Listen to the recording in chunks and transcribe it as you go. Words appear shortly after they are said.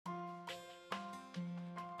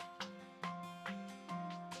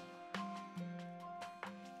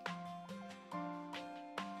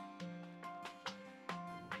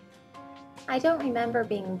I don't remember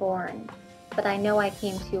being born, but I know I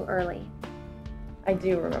came too early. I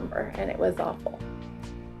do remember, and it was awful.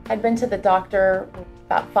 I'd been to the doctor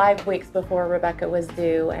about 5 weeks before Rebecca was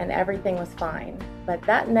due, and everything was fine. But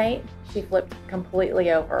that night, she flipped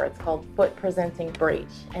completely over. It's called foot-presenting breech,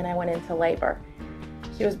 and I went into labor.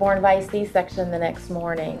 She was born via C-section the next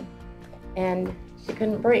morning, and she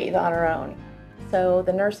couldn't breathe on her own. So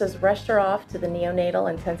the nurses rushed her off to the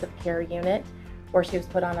neonatal intensive care unit, where she was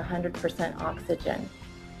put on 100% oxygen.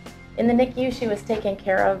 In the NICU, she was taken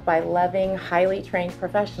care of by loving, highly trained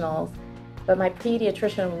professionals, but my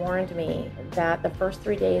pediatrician warned me that the first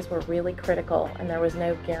 3 days were really critical and there was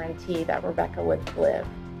no guarantee that Rebecca would live.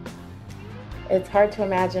 It's hard to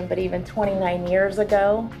imagine, but even 29 years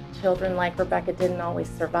ago, children like Rebecca didn't always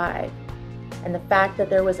survive. And the fact that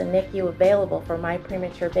there was a NICU available for my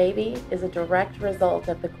premature baby is a direct result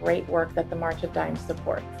of the great work that the March of Dimes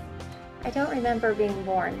supports. I don't remember being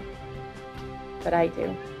born. But I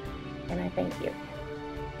do, and I thank you.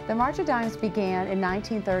 The March of Dimes began in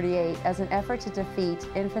 1938 as an effort to defeat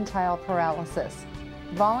infantile paralysis.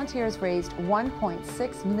 Volunteers raised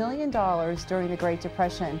 $1.6 million during the Great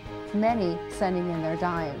Depression, many sending in their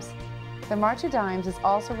dimes. The March of Dimes is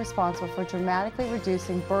also responsible for dramatically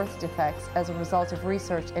reducing birth defects as a result of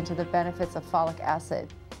research into the benefits of folic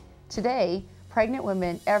acid. Today, pregnant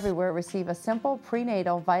women everywhere receive a simple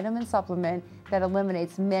prenatal vitamin supplement that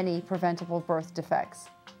eliminates many preventable birth defects.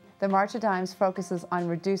 The March of Dimes focuses on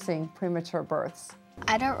reducing premature births.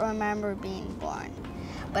 I don't remember being born,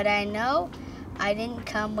 but I know I didn't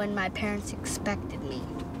come when my parents expected me.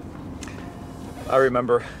 I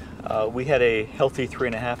remember we had a healthy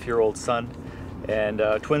 3.5-year-old son and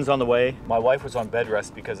twins on the way. My wife was on bed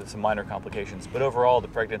rest because of some minor complications, but overall the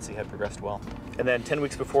pregnancy had progressed well. And then 10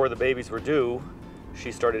 weeks before the babies were due,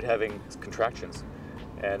 she started having contractions.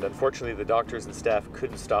 And unfortunately the doctors and staff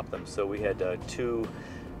couldn't stop them, so we had two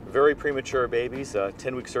very premature babies,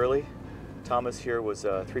 10 weeks early. Thomas here was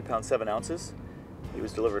 3 pounds 7 ounces. He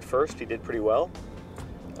was delivered first. He did pretty well.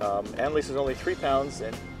 Annalise was only 3 pounds,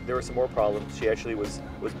 and there were some more problems. She actually was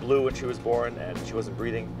blue when she was born, and she wasn't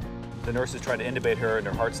breathing. The nurses tried to intubate her, and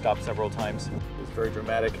her heart stopped several times. It was very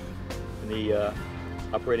dramatic in the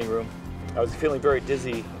operating room. I was feeling very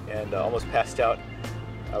dizzy and almost passed out.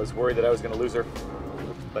 I was worried that I was going to lose her,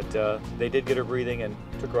 but they did get her breathing and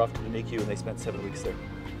took her off to the NICU, and they spent 7 weeks there.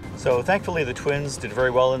 So thankfully the twins did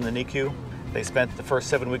very well in the NICU. They spent the first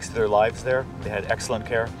 7 weeks of their lives there. They had excellent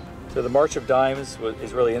care. So the March of Dimes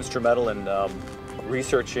is really instrumental in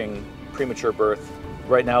researching premature birth.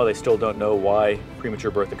 Right now they still don't know why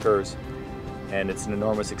premature birth occurs, and it's an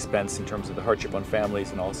enormous expense in terms of the hardship on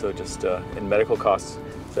families and also just in medical costs.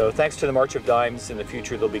 So thanks to the March of Dimes, in the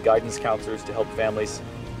future there'll be guidance counselors to help families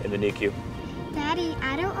in the NICU. Daddy,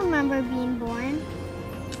 I don't remember being born.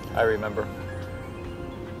 I remember.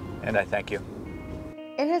 And I thank you.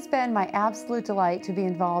 It has been my absolute delight to be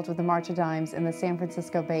involved with the March of Dimes in the San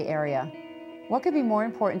Francisco Bay Area. What could be more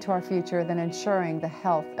important to our future than ensuring the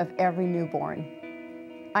health of every newborn?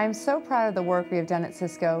 I am so proud of the work we have done at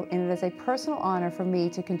Cisco, and it is a personal honor for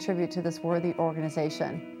me to contribute to this worthy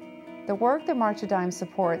organization. The work the March of Dimes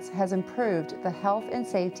supports has improved the health and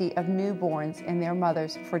safety of newborns and their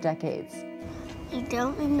mothers for decades. I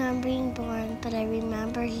don't remember being born, but I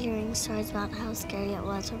remember hearing stories about how scary it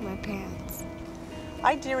was with my parents.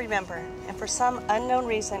 I do remember, and for some unknown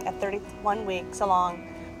reason, at 31 weeks along,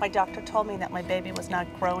 my doctor told me that my baby was not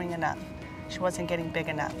growing enough. She wasn't getting big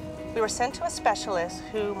enough. We were sent to a specialist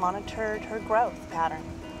who monitored her growth pattern.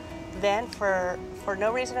 Then, for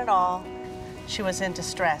no reason at all, she was in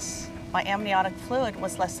distress. My amniotic fluid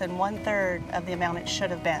was less than 1/3 of the amount it should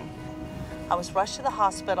have been. I was rushed to the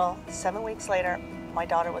hospital. 7 weeks later, my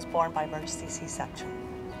daughter was born by emergency C-section.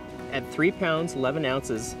 At 3 pounds 11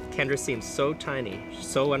 ounces, Kendra seemed so tiny,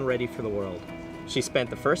 so unready for the world. She spent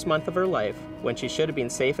the first month of her life, when she should have been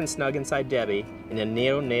safe and snug inside Debbie, in a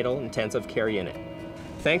neonatal intensive care unit.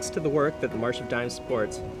 Thanks to the work that the March of Dimes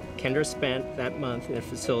supports, Kendra spent that month in a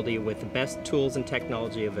facility with the best tools and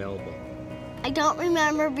technology available. I don't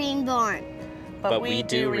remember being born. But we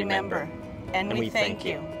do remember, and we thank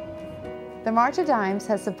you. The March of Dimes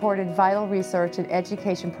has supported vital research and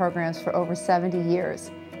education programs for over 70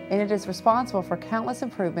 years, and it is responsible for countless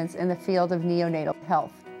improvements in the field of neonatal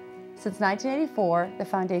health. Since 1984, the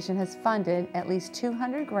foundation has funded at least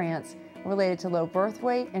 200 grants related to low birth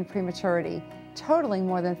weight and prematurity, totaling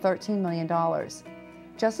more than $13 million.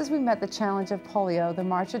 Just as we met the challenge of polio, the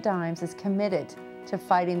March of Dimes is committed to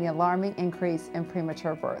fighting the alarming increase in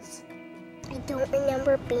premature births. I don't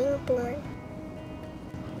remember being born.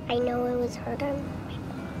 I know it was hard on my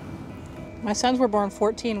mom. My sons were born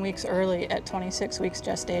 14 weeks early at 26 weeks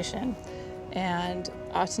gestation. and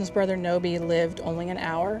Austin's brother Nobi lived only an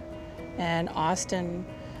hour, and Austin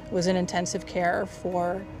was in intensive care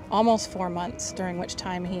for almost 4 months, during which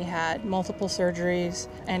time he had multiple surgeries,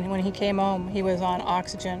 and when he came home, he was on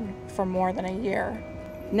oxygen for more than a year.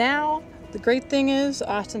 Now, the great thing is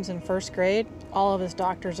Austin's in first grade. All of his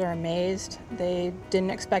doctors are amazed. They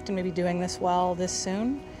didn't expect him to be doing this well this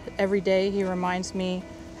soon. Every day he reminds me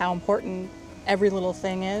how important every little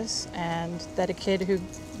thing is, and that a kid who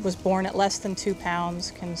was born at less than 2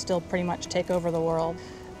 pounds can still pretty much take over the world.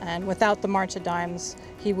 And without the March of Dimes,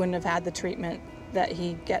 he wouldn't have had the treatment that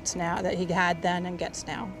he gets now, that he had then and gets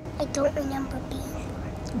now. I don't remember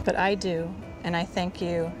being. But I do, and I thank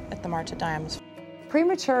you at the March of Dimes.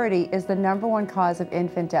 Prematurity is the #1 cause of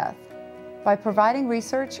infant death. By providing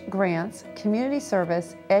research, grants, community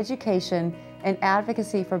service, education, and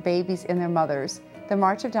advocacy for babies and their mothers, the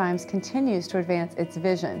March of Dimes continues to advance its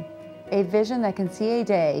vision, a vision that can see a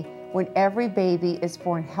day when every baby is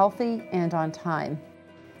born healthy and on time.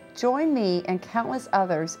 Join me and countless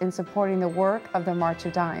others in supporting the work of the March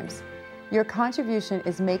of Dimes. Your contribution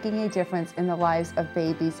is making a difference in the lives of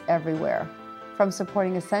babies everywhere. From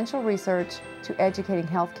supporting essential research to educating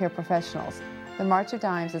healthcare professionals, the March of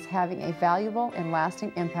Dimes is having a valuable and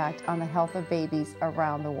lasting impact on the health of babies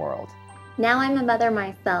around the world. Now I'm a mother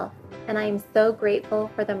myself, and I am so grateful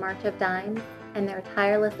for the March of Dimes and their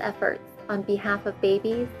tireless efforts on behalf of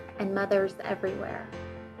babies and mothers everywhere.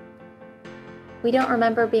 We don't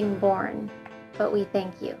remember being born, but we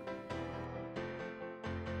thank you.